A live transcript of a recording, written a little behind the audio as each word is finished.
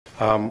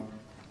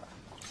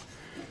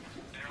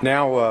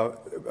Now,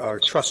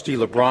 Trustee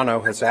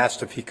Lubrano has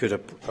asked if he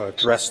could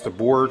address the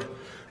board.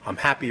 I'm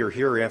happy you're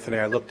here, Anthony.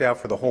 I looked out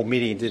for the whole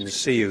meeting and didn't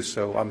see you,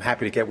 so I'm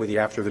happy to get with you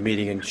after the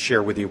meeting and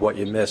share with you what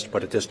you missed,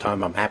 but at this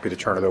time I'm happy to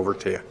turn it over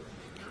to you.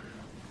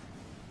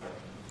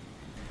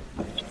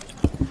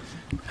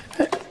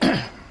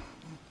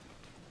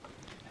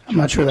 I'm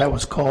not sure that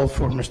was called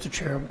for, Mr.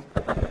 Chair,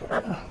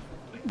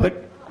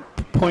 but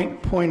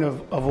point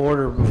of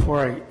order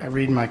before I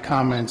read my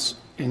comments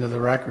into the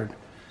record.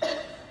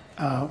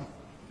 I've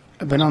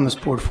been on this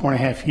board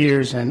 4.5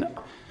 years, and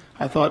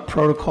I thought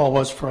protocol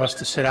was for us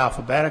to sit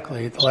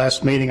alphabetically. At the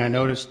last meeting, I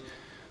noticed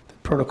the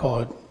protocol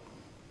had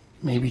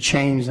maybe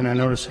changed, and I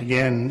noticed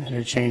again and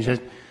it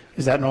changed.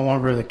 Is that no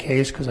longer the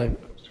case? Because I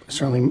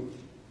certainly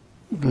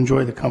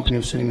enjoyed the company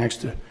of sitting next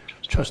to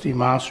Trustee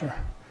Mouser.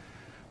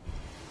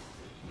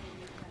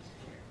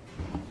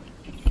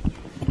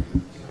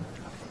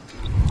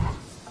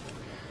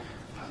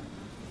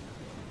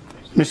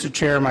 Mr.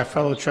 Chair, my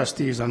fellow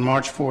trustees, on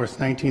March 4th,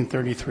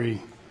 1933,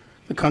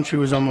 the country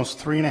was almost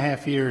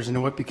 3.5 years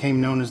into what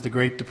became known as the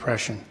Great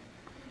Depression.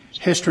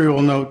 History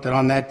will note that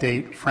on that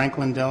date,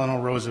 Franklin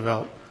Delano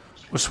Roosevelt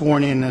was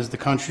sworn in as the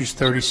country's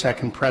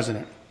 32nd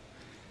president.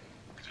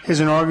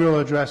 His inaugural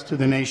address to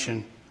the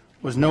nation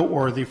was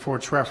noteworthy for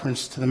its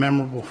reference to the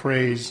memorable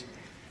phrase,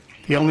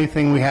 "The only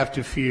thing we have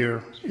to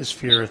fear is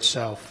fear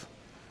itself."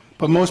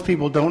 But most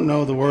people don't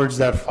know the words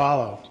that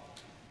follow.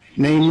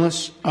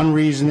 Nameless,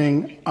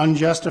 unreasoning,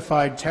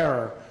 unjustified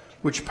terror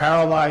which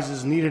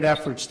paralyzes needed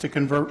efforts to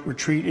convert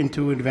retreat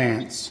into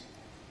advance.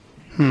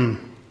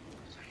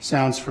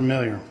 Sounds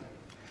familiar.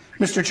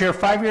 Mr. Chair,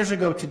 5 years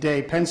ago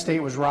today, Penn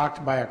State was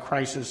rocked by a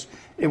crisis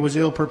it was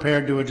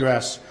ill-prepared to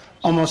address.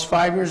 Almost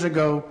 5 years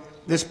ago,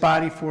 this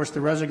body forced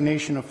the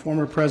resignation of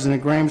former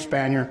President Graham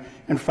Spanier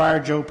and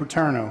fired Joe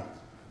Paterno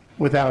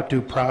without due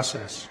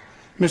process.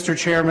 Mr.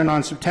 Chairman,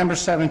 on September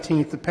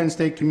 17th, the Penn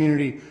State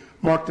community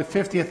marked the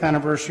 50th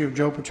anniversary of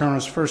Joe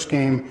Paterno's first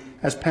game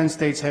as Penn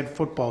State's head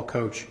football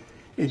coach.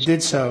 It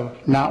did so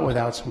not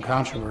without some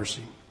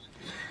controversy.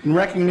 In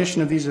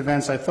recognition of these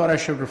events, I thought I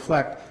should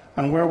reflect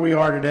on where we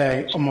are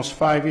today, almost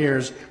 5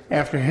 years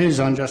after his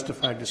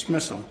unjustified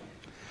dismissal.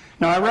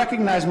 Now, I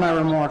recognize my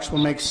remarks will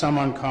make some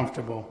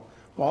uncomfortable,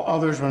 while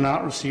others will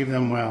not receive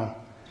them well.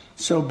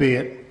 So be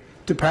it.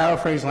 To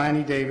paraphrase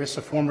Lanny Davis,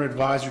 a former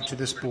advisor to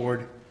this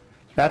board,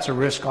 that's a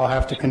risk I'll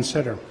have to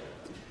consider.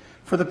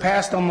 For the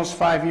past almost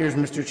 5 years,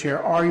 Mr.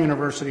 Chair, our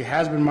university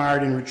has been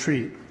mired in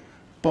retreat.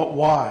 But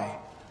why?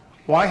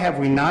 Why have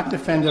we not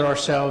defended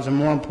ourselves, and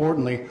more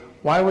importantly,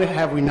 why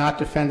have we not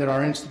defended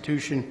our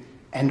institution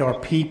and our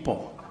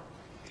people?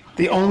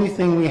 The only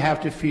thing we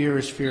have to fear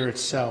is fear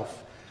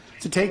itself.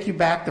 To take you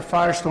back, the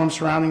firestorm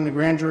surrounding the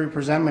grand jury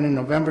presentment in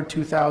November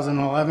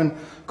 2011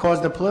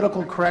 caused the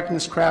political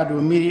correctness crowd to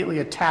immediately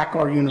attack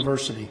our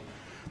university.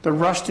 The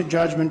rush to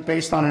judgment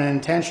based on an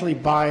intentionally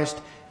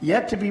biased,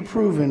 yet to be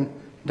proven,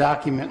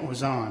 document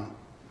was on.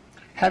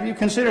 Have you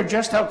considered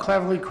just how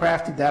cleverly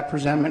crafted that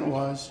presentment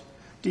was?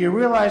 Do you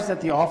realize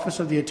that the Office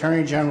of the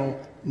Attorney General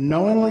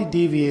knowingly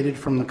deviated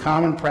from the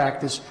common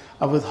practice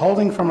of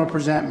withholding from a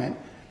presentment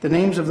the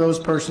names of those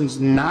persons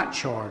not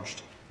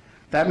charged?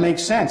 That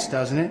makes sense,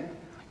 doesn't it?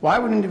 Why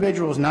would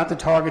individuals not the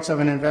targets of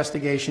an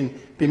investigation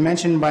be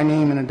mentioned by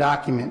name in a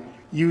document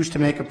used to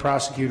make a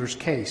prosecutor's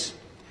case?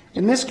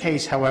 In this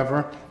case,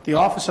 however, the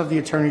Office of the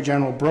Attorney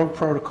General broke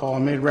protocol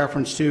and made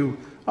reference to,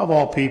 of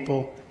all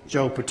people,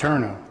 Joe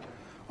Paterno.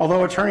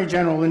 Although Attorney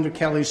General Linda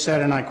Kelly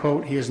said, and I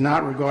quote, he is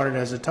not regarded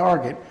as a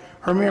target,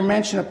 her mere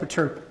mention of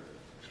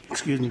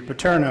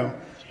Paterno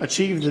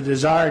achieved the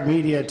desired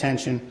media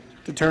attention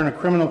to turn a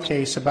criminal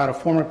case about a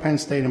former Penn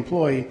State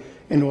employee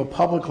into a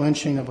public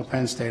lynching of a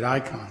Penn State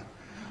icon.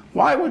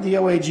 Why would the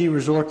OAG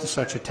resort to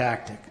such a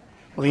tactic?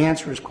 Well, the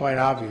answer is quite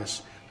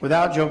obvious.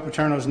 Without Joe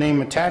Paterno's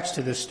name attached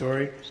to this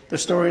story, the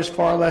story is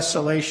far less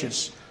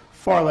salacious,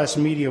 far less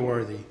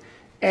media-worthy.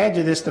 Add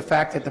to this the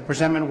fact that the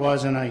presentment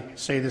was, and I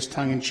say this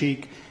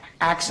tongue-in-cheek,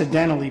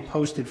 accidentally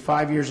posted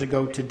 5 years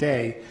ago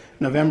today,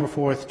 November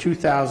 4th,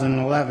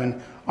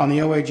 2011, on the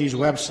OAG's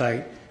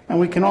website, and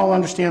we can all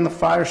understand the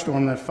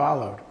firestorm that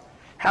followed.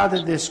 How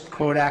did this,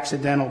 quote,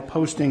 accidental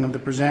posting of the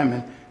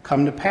presentment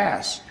come to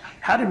pass?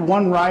 How did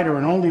one writer,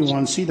 and only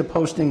one, see the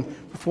posting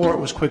before it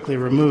was quickly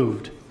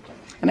removed?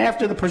 And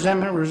after the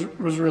presentment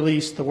was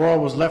released, the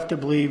world was left to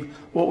believe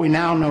what we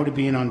now know to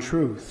be an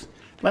untruth.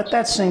 Let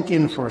that sink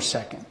in for a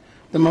second.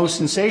 The most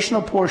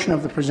sensational portion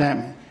of the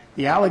presentment,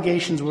 the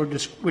allegations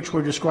which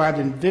were described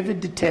in vivid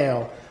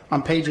detail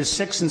on pages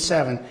 6 and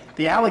 7,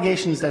 the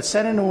allegations that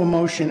set into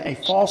motion a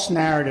false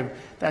narrative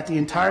that the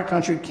entire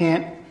country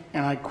can't,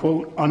 and I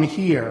quote,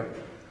 unhear,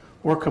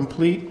 were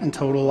complete and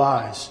total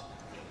lies.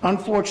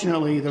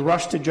 Unfortunately, the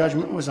rush to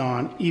judgment was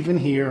on, even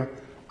here,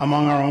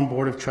 among our own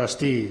Board of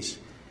Trustees.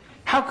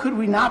 How could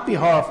we not be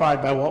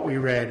horrified by what we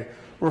read?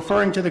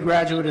 Referring to the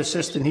graduate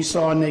assistant, he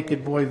saw a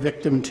naked boy,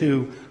 victim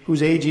 2,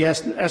 whose age he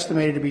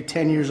estimated to be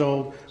 10 years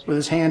old, with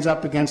his hands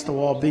up against the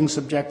wall, being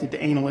subjected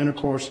to anal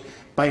intercourse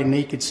by a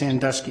naked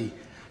Sandusky.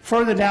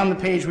 Further down the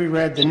page, we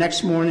read, the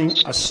next morning,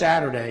 a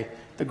Saturday,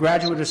 the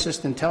graduate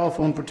assistant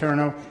telephoned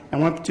Paterno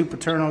and went to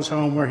Paterno's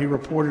home where he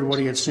reported what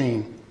he had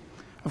seen.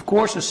 Of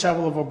course, as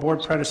several of our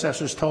board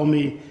predecessors told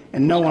me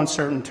in no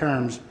uncertain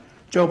terms,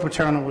 Joe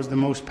Paterno was the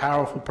most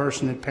powerful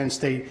person at Penn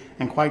State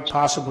and quite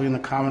possibly in the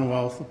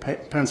Commonwealth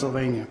of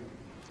Pennsylvania.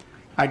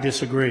 I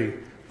disagree,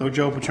 though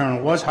Joe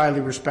Paterno was highly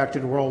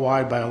respected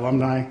worldwide by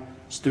alumni,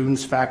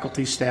 students,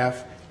 faculty,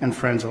 staff, and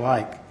friends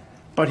alike.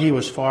 But he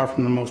was far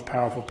from the most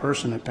powerful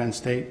person at Penn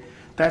State.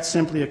 That's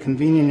simply a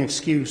convenient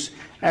excuse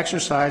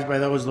exercised by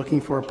those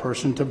looking for a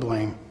person to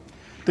blame.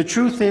 The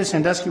truth is,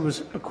 Sandusky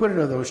was acquitted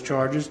of those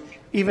charges.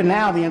 Even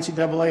now, the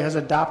NCAA has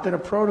adopted a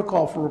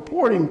protocol for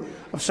reporting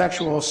of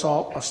sexual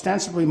assault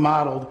ostensibly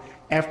modeled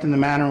after the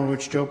manner in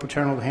which Joe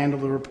Paterno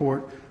handled the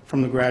report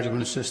from the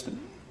graduate assistant.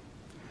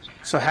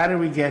 So how did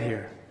we get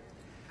here?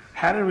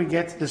 How did we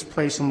get to this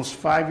place almost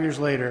 5 years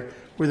later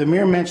where the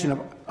mere mention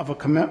of a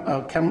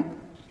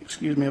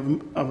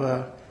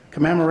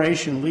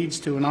commemoration leads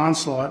to an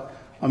onslaught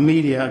of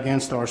media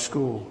against our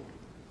school?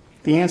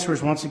 The answer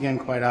is once again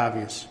quite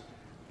obvious.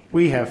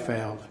 We have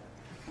failed.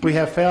 We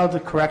have failed to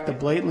correct a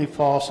blatantly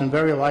false and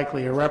very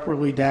likely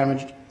irreparably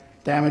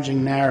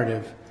damaging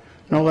narrative.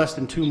 No less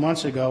than 2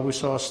 months ago, we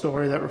saw a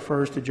story that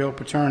refers to Joe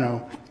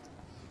Paterno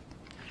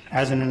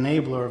as an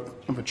enabler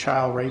of a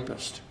child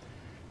rapist.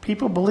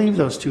 People believed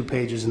those 2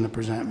 pages in the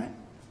presentment,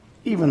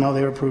 even though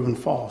they were proven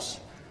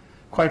false.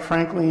 Quite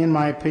frankly, in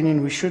my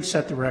opinion, we should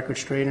set the record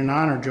straight and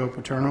honor Joe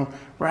Paterno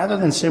rather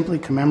than simply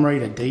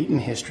commemorate a date in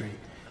history,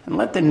 and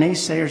let the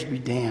naysayers be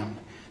damned.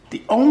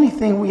 The only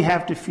thing we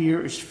have to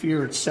fear is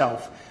fear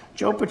itself.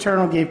 Joe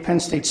Paterno gave Penn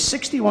State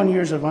 61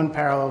 years of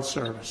unparalleled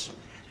service.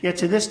 Yet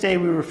to this day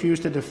we refuse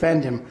to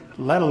defend him,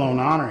 let alone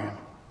honor him.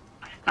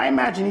 I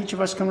imagine each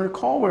of us can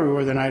recall where we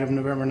were the night of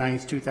November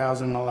 9th,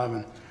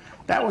 2011.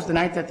 That was the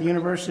night that the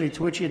university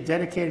to which he had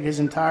dedicated his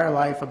entire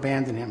life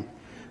abandoned him.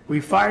 We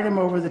fired him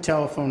over the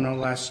telephone, no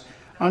less,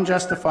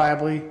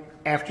 unjustifiably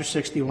after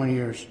 61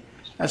 years.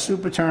 As Sue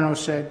Paterno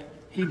said,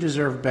 he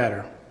deserved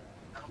better.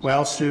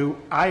 Well, Sue,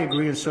 I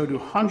agree, and so do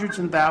hundreds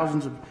and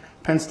thousands of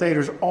Penn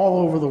Staters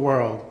all over the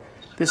world.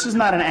 This is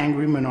not an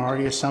angry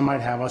minority, as some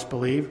might have us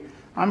believe.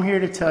 I'm here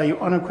to tell you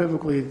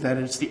unequivocally that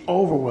it's the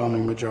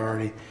overwhelming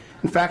majority.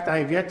 In fact, I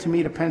have yet to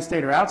meet a Penn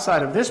Stater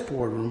outside of this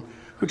boardroom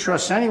who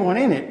trusts anyone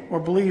in it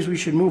or believes we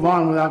should move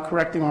on without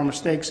correcting our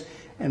mistakes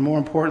and, more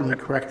importantly,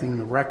 correcting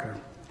the record.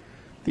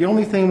 The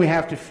only thing we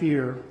have to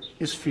fear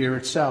is fear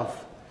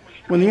itself.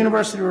 When the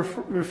university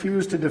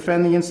refused to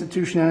defend the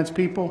institution and its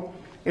people,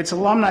 its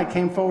alumni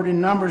came forward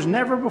in numbers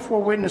never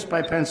before witnessed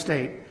by Penn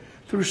State.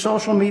 Through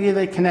social media,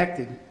 they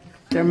connected.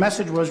 Their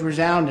message was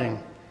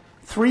resounding.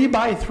 3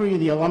 by 3,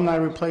 the alumni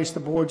replaced the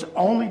board's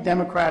only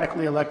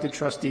democratically elected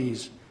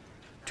trustees.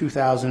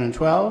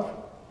 2012,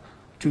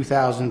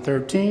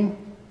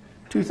 2013,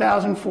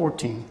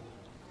 2014,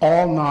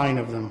 all 9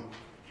 of them.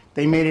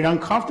 They made it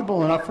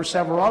uncomfortable enough for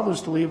several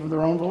others to leave of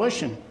their own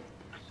volition.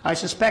 I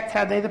suspect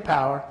had they the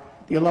power,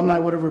 the alumni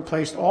would have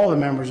replaced all the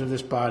members of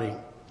this body.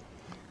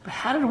 But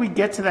how did we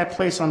get to that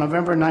place on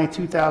November 9,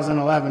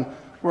 2011,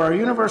 where our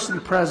university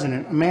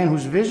president, a man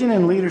whose vision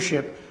and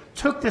leadership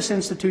took this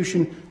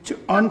institution to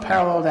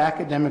unparalleled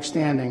academic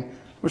standing,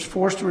 was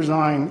forced to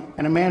resign,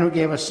 and a man who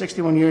gave us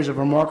 61 years of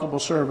remarkable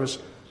service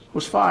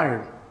was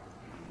fired?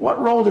 What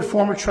role did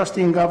former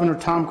trustee and governor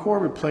Tom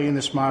Corbett play in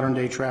this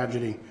modern-day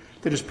tragedy?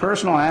 Did his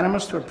personal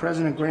animus toward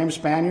President Graham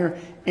Spanier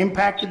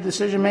impact the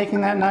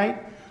decision-making that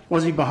night?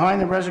 Was he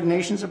behind the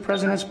resignations of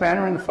President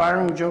Spanier and the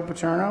firing of Joe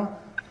Paterno?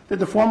 Did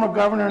the former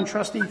governor and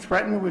trustee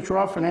threaten to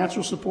withdraw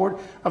financial support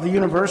of the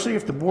university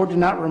if the board did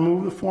not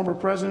remove the former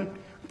President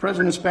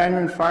Spanier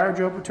and fire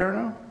Joe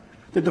Paterno?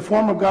 Did the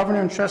former governor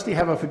and trustee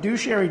have a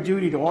fiduciary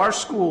duty to our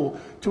school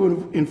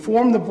to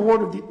inform the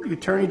board of the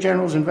Attorney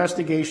General's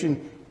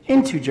investigation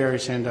into Jerry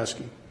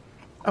Sandusky?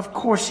 Of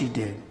course he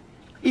did,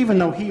 even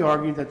though he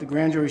argued that the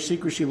grand jury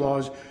secrecy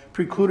laws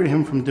precluded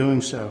him from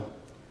doing so.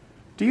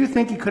 Do you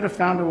think he could have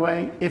found a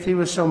way, if he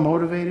was so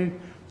motivated,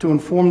 to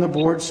inform the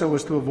board so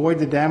as to avoid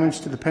the damage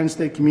to the Penn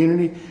State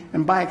community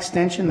and, by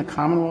extension, the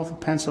Commonwealth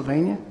of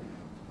Pennsylvania?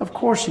 Of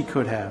course he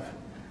could have.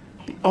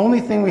 The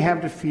only thing we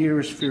have to fear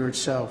is fear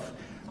itself.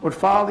 What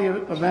followed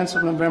the events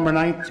of November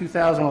 9,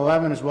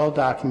 2011 is well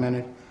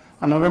documented.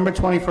 On November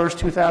 21,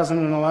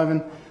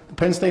 2011, the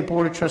Penn State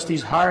Board of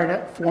Trustees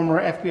hired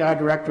former FBI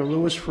Director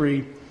Louis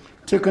Freeh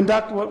to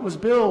conduct what was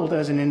billed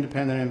as an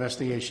independent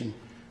investigation.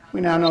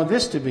 We now know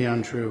this to be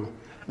untrue.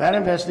 That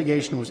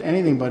investigation was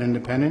anything but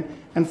independent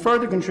and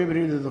further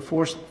contributed to the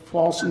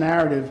false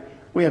narrative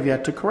we have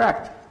yet to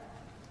correct.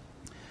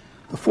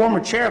 The former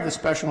chair of the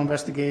Special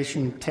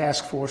Investigation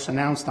Task Force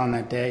announced on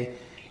that day,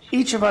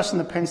 each of us in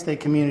the Penn State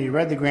community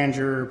read the grand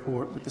jury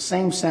report with the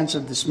same sense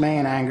of dismay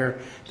and anger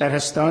that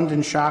has stunned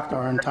and shocked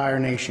our entire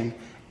nation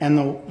and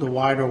the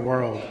wider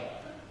world.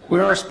 We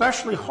are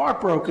especially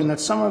heartbroken that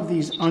some of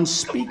these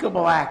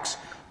unspeakable acts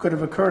could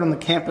have occurred on the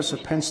campus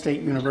of Penn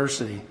State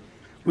University.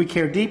 We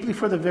care deeply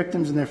for the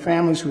victims and their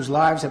families whose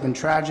lives have been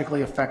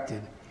tragically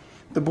affected.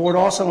 The board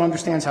also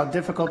understands how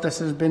difficult this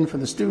has been for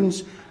the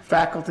students,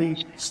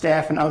 faculty,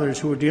 staff, and others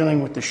who are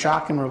dealing with the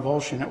shock and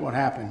revulsion at what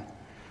happened.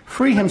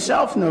 Freeh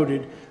himself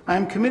noted, "I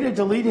am committed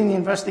to leading the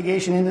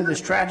investigation into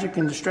this tragic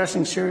and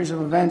distressing series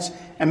of events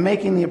and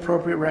making the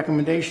appropriate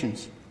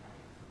recommendations."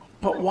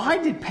 But why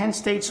did Penn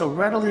State so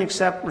readily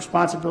accept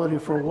responsibility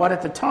for what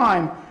at the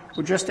time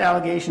were just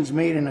allegations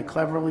made in a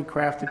cleverly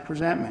crafted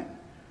presentment?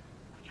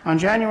 On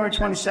January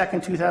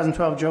 22,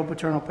 2012, Joe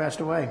Paterno passed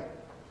away.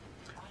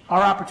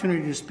 Our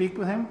opportunity to speak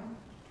with him,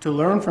 to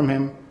learn from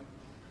him,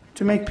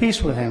 to make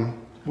peace with him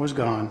was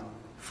gone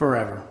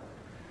forever.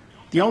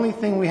 The only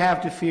thing we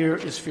have to fear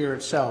is fear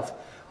itself.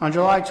 On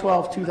July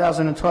 12,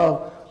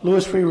 2012,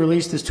 Louis Freeh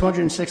released his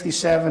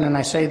 267, and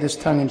I say this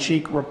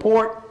tongue-in-cheek,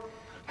 report,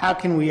 How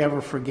Can We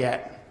Ever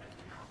Forget?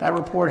 That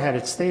report had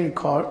its stated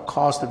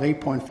cost of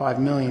 $8.5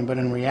 million, but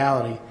in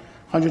reality,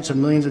 hundreds of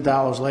millions of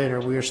dollars later,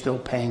 we are still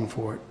paying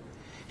for it.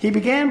 He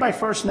began by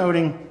first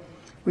noting,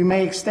 we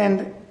may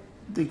extend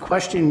the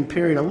question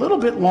period a little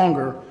bit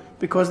longer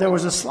because there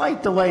was a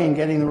slight delay in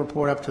getting the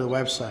report up to the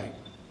website.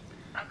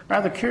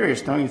 Rather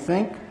curious, don't you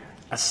think?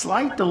 A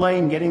slight delay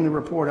in getting the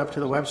report up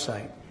to the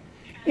website.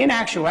 In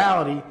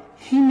actuality,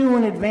 he knew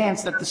in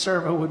advance that the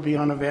server would be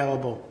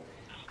unavailable.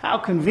 How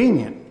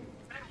convenient.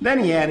 Then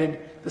he added,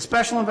 the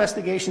Special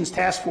Investigations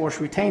Task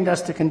Force retained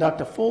us to conduct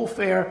a full,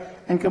 fair,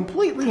 and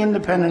completely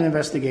independent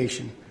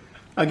investigation.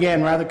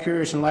 Again, rather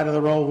curious in light of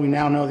the role we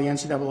now know the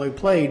NCAA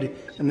played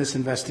in this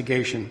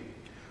investigation.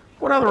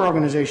 What other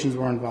organizations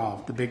were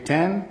involved? The Big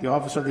Ten, the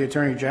Office of the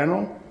Attorney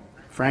General,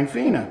 Frank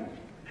Fina.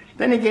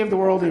 Then he gave the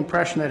world the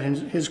impression that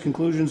his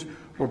conclusions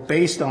were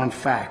based on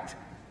fact.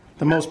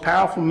 The most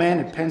powerful man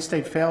at Penn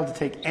State failed to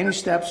take any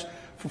steps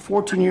for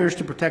 14 years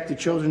to protect the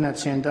children that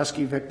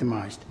Sandusky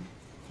victimized.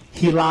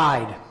 He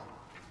lied.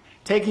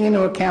 Taking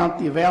into account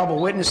the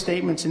available witness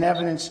statements and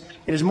evidence,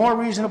 it is more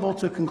reasonable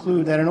to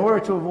conclude that in order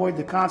to avoid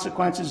the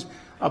consequences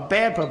of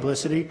bad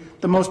publicity,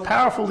 the most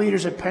powerful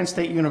leaders at Penn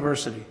State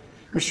University,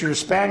 Mr.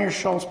 Spanier,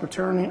 Schultz,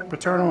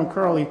 Paterno, and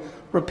Curley,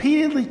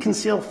 repeatedly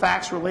concealed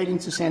facts relating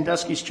to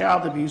Sandusky's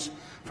child abuse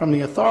from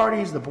the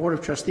authorities, the Board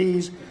of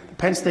Trustees, the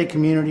Penn State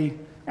community,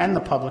 and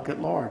the public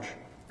at large.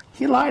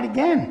 He lied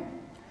again.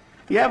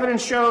 The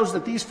evidence shows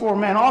that these four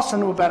men also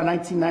knew about a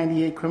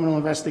 1998 criminal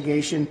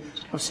investigation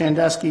of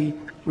Sandusky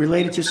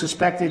related to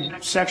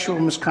suspected sexual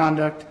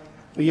misconduct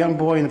of a young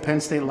boy in the Penn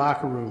State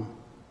locker room.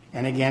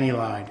 And again, he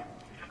lied.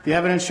 The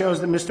evidence shows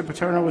that Mr.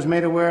 Paterno was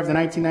made aware of the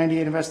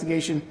 1998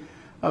 investigation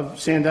of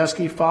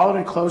Sandusky, followed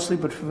it closely,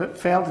 but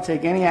failed to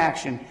take any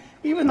action,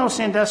 even though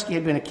Sandusky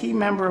had been a key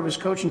member of his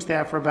coaching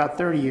staff for about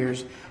 30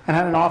 years and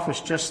had an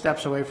office just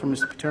steps away from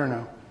Mr.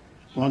 Paterno.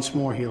 Once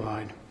more, he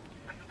lied.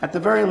 At the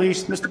very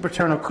least, Mr.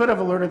 Paterno could have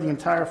alerted the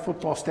entire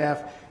football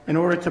staff in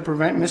order to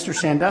prevent Mr.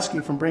 Sandusky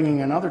from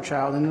bringing another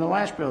child into the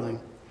Lash building.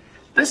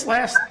 This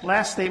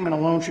last statement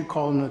alone should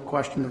call into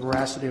question the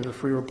veracity of the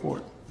Freeh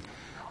report.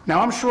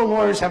 Now, I'm sure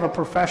lawyers have a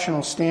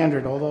professional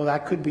standard, although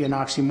that could be an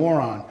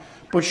oxymoron.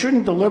 But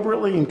shouldn't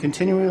deliberately and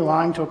continually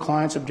lying to a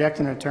client subject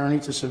an attorney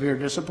to severe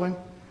discipline?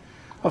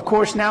 Of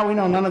course, now we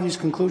know none of these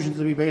conclusions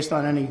to be based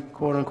on any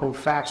quote-unquote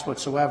facts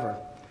whatsoever.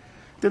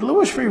 Did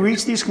Louis Freeh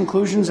reach these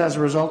conclusions as a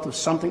result of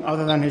something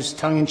other than his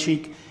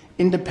tongue-in-cheek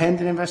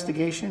independent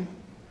investigation?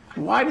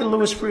 Why did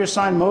Louis Freeh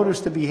assign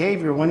motives to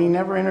behavior when he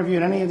never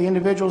interviewed any of the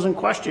individuals in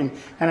question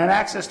and had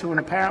access to an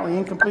apparently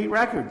incomplete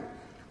record?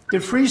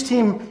 Did Freeh's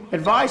team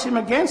advise him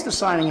against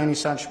assigning any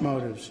such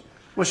motives?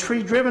 Was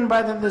Freeh driven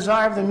by the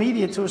desire of the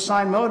media to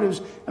assign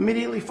motives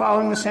immediately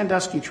following the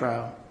Sandusky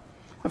trial?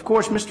 Of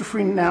course, Mr.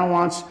 Freeh now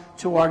wants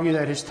to argue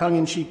that his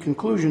tongue-in-cheek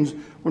conclusions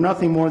were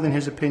nothing more than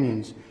his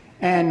opinions.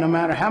 And no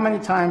matter how many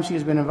times he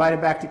has been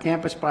invited back to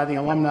campus by the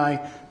alumni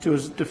to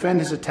defend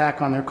his attack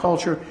on their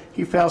culture,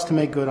 he fails to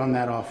make good on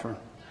that offer.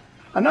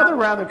 Another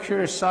rather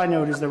curious side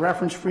note is the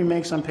reference Freeh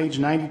makes on page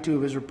 92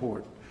 of his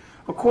report.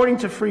 According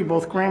to Freeh,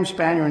 both Graham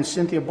Spanier and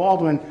Cynthia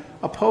Baldwin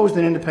opposed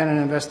an independent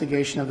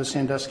investigation of the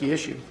Sandusky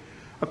issue.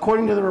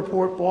 According to the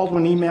report,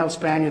 Baldwin emailed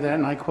Spanier that,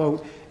 and I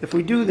quote, "If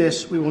we do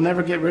this, we will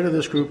never get rid of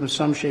this group in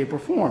some shape or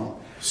form."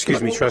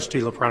 Excuse me, Trustee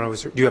Lubrano,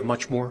 do you have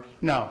much more?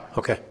 No.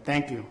 Okay.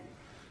 Thank you.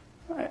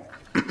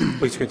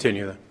 Please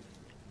continue then.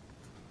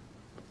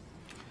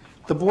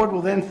 The board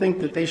will then think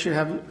that they should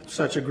have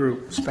such a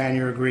group,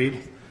 Spanier agreed.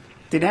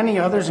 Did any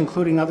others,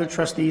 including other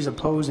trustees,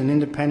 oppose an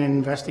independent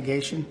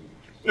investigation?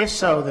 If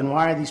so, then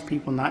why are these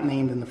people not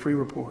named in the Freeh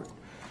report?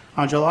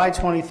 On July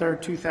 23,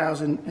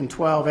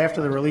 2012, after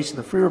the release of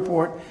the Freeh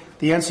report,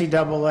 the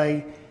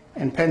NCAA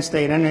and Penn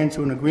State entered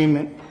into an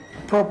agreement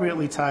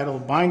appropriately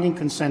titled Binding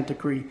Consent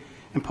Decree,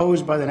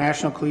 imposed by the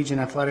National Collegiate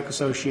Athletic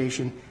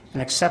Association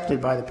and accepted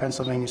by the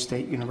Pennsylvania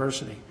State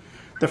University.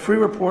 The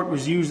Freeh report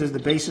was used as the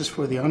basis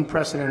for the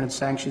unprecedented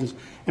sanctions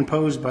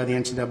imposed by the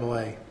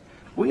NCAA.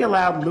 We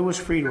allowed Louis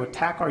Freeh to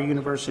attack our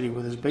university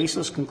with his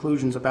baseless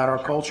conclusions about our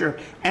culture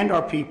and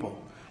our people.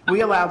 We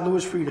allowed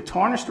Louis Freeh to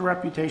tarnish the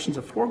reputations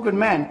of four good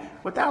men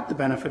without the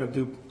benefit of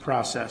due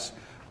process.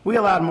 We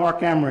allowed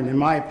Mark Emmert, in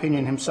my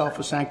opinion, himself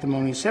a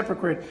sanctimonious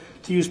hypocrite,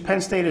 to use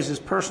Penn State as his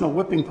personal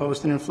whipping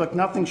post and inflict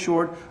nothing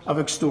short of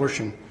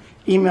extortion.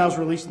 Emails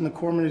released in the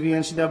Corman v.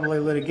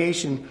 NCAA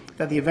litigation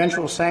that the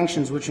eventual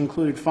sanctions, which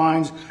included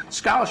fines,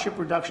 scholarship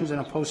reductions, and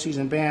a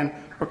postseason ban,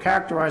 were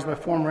characterized by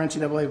former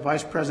NCAA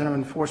Vice President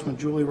of Enforcement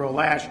Julie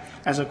Roe-Lash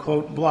as a,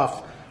 quote,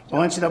 bluff,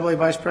 while NCAA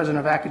Vice President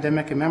of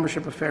Academic and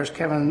Membership Affairs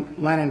Kevin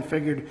Lennon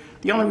figured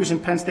the only reason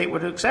Penn State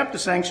would accept the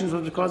sanctions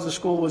was because the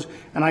school was,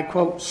 and I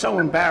quote, so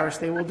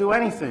embarrassed they will do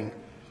anything.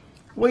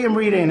 William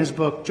Reed, in his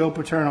book, Joe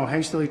Paterno,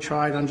 Hastily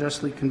Tried,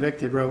 Unjustly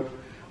Convicted, wrote,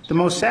 the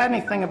most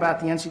saddening thing about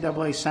the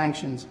NCAA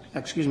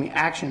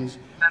actions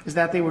is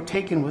that they were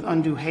taken with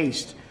undue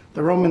haste.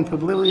 The Roman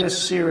Publilius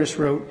Syrus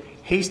wrote,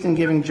 haste in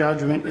giving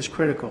judgment is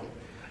critical.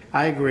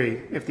 I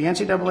agree. If the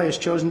NCAA has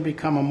chosen to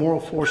become a moral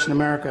force in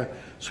America,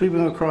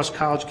 sweeping across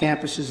college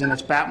campuses in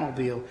its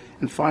Batmobile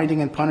and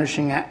finding and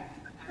punishing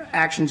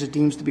actions it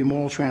deems to be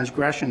moral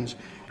transgressions,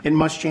 it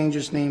must change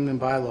its name and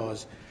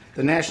bylaws.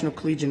 The National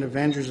Collegiate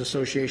Avengers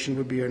Association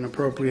would be an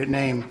appropriate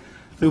name.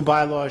 New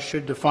bylaws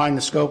should define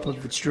the scope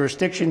of its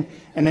jurisdiction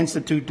and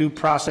institute due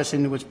process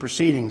into its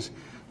proceedings.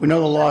 We know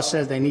the law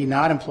says they need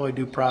not employ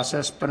due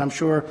process, but I'm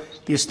sure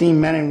the esteemed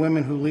men and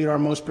women who lead our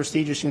most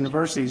prestigious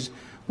universities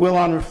will,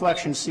 on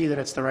reflection, see that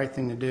it's the right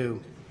thing to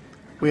do.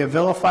 We have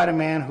vilified a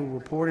man who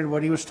reported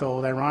what he was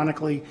told,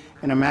 ironically,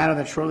 in a manner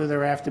that shortly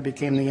thereafter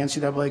became the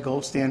NCAA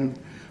gold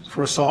standard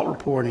for assault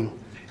reporting.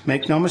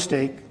 Make no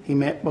mistake, he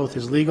met both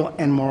his legal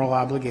and moral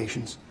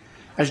obligations.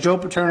 As Joe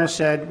Paterno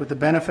said, with the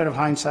benefit of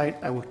hindsight,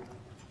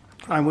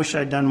 I wish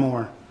I'd done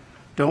more.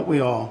 Don't we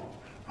all?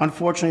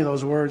 Unfortunately,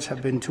 those words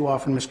have been too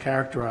often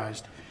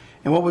mischaracterized.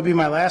 In what would be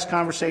my last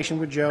conversation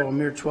with Joe, a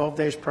mere 12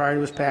 days prior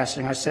to his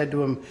passing, I said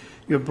to him,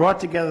 you have brought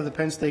together the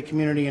Penn State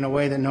community in a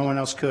way that no one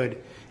else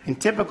could. In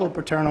typical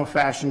Paterno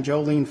fashion,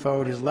 Joe leaned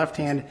forward, his left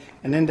hand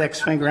and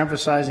index finger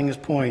emphasizing his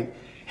point.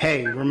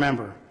 Hey,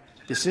 remember,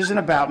 this isn't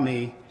about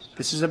me.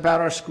 This is about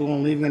our school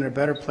and leaving it in a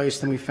better place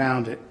than we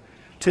found it.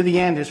 To the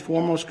end, his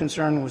foremost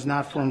concern was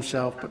not for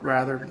himself, but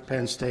rather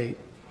Penn State.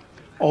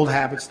 Old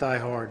habits die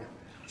hard.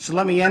 So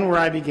let me end where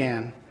I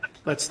began.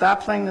 Let's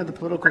stop playing to the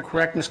political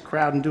correctness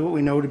crowd and do what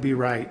we know to be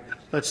right.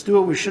 Let's do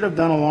what we should have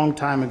done a long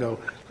time ago.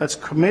 Let's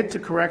commit to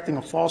correcting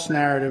a false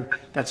narrative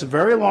that's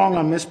very long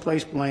on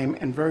misplaced blame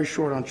and very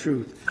short on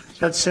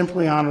truth. Let's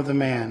simply honor the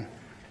man.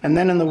 And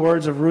then, in the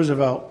words of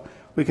Roosevelt,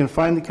 we can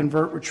finally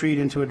convert retreat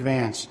into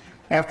advance.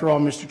 After all,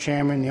 Mr.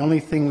 Chairman, the only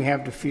thing we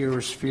have to fear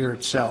is fear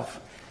itself.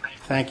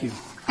 Thank you.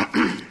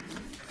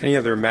 Any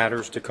other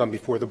matters to come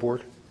before the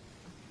board?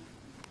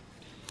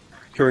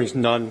 Hearings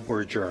none,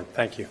 we're adjourned.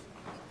 Thank you.